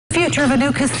future of a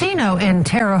new casino in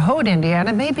Terre Haute,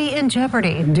 Indiana may be in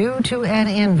jeopardy due to an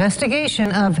investigation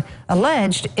of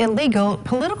alleged illegal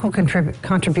political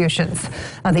contributions.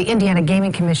 The Indiana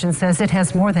Gaming Commission says it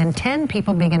has more than 10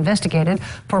 people being investigated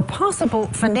for possible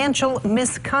financial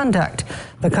misconduct.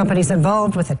 The companies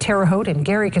involved with the Terre Haute and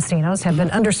Gary casinos have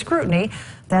been under scrutiny.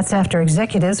 That's after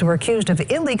executives were accused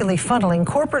of illegally funneling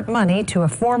corporate money to a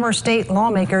former state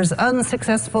lawmaker's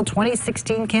unsuccessful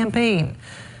 2016 campaign.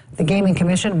 The Gaming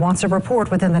Commission wants a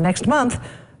report within the next month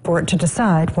for it to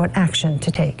decide what action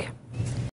to take.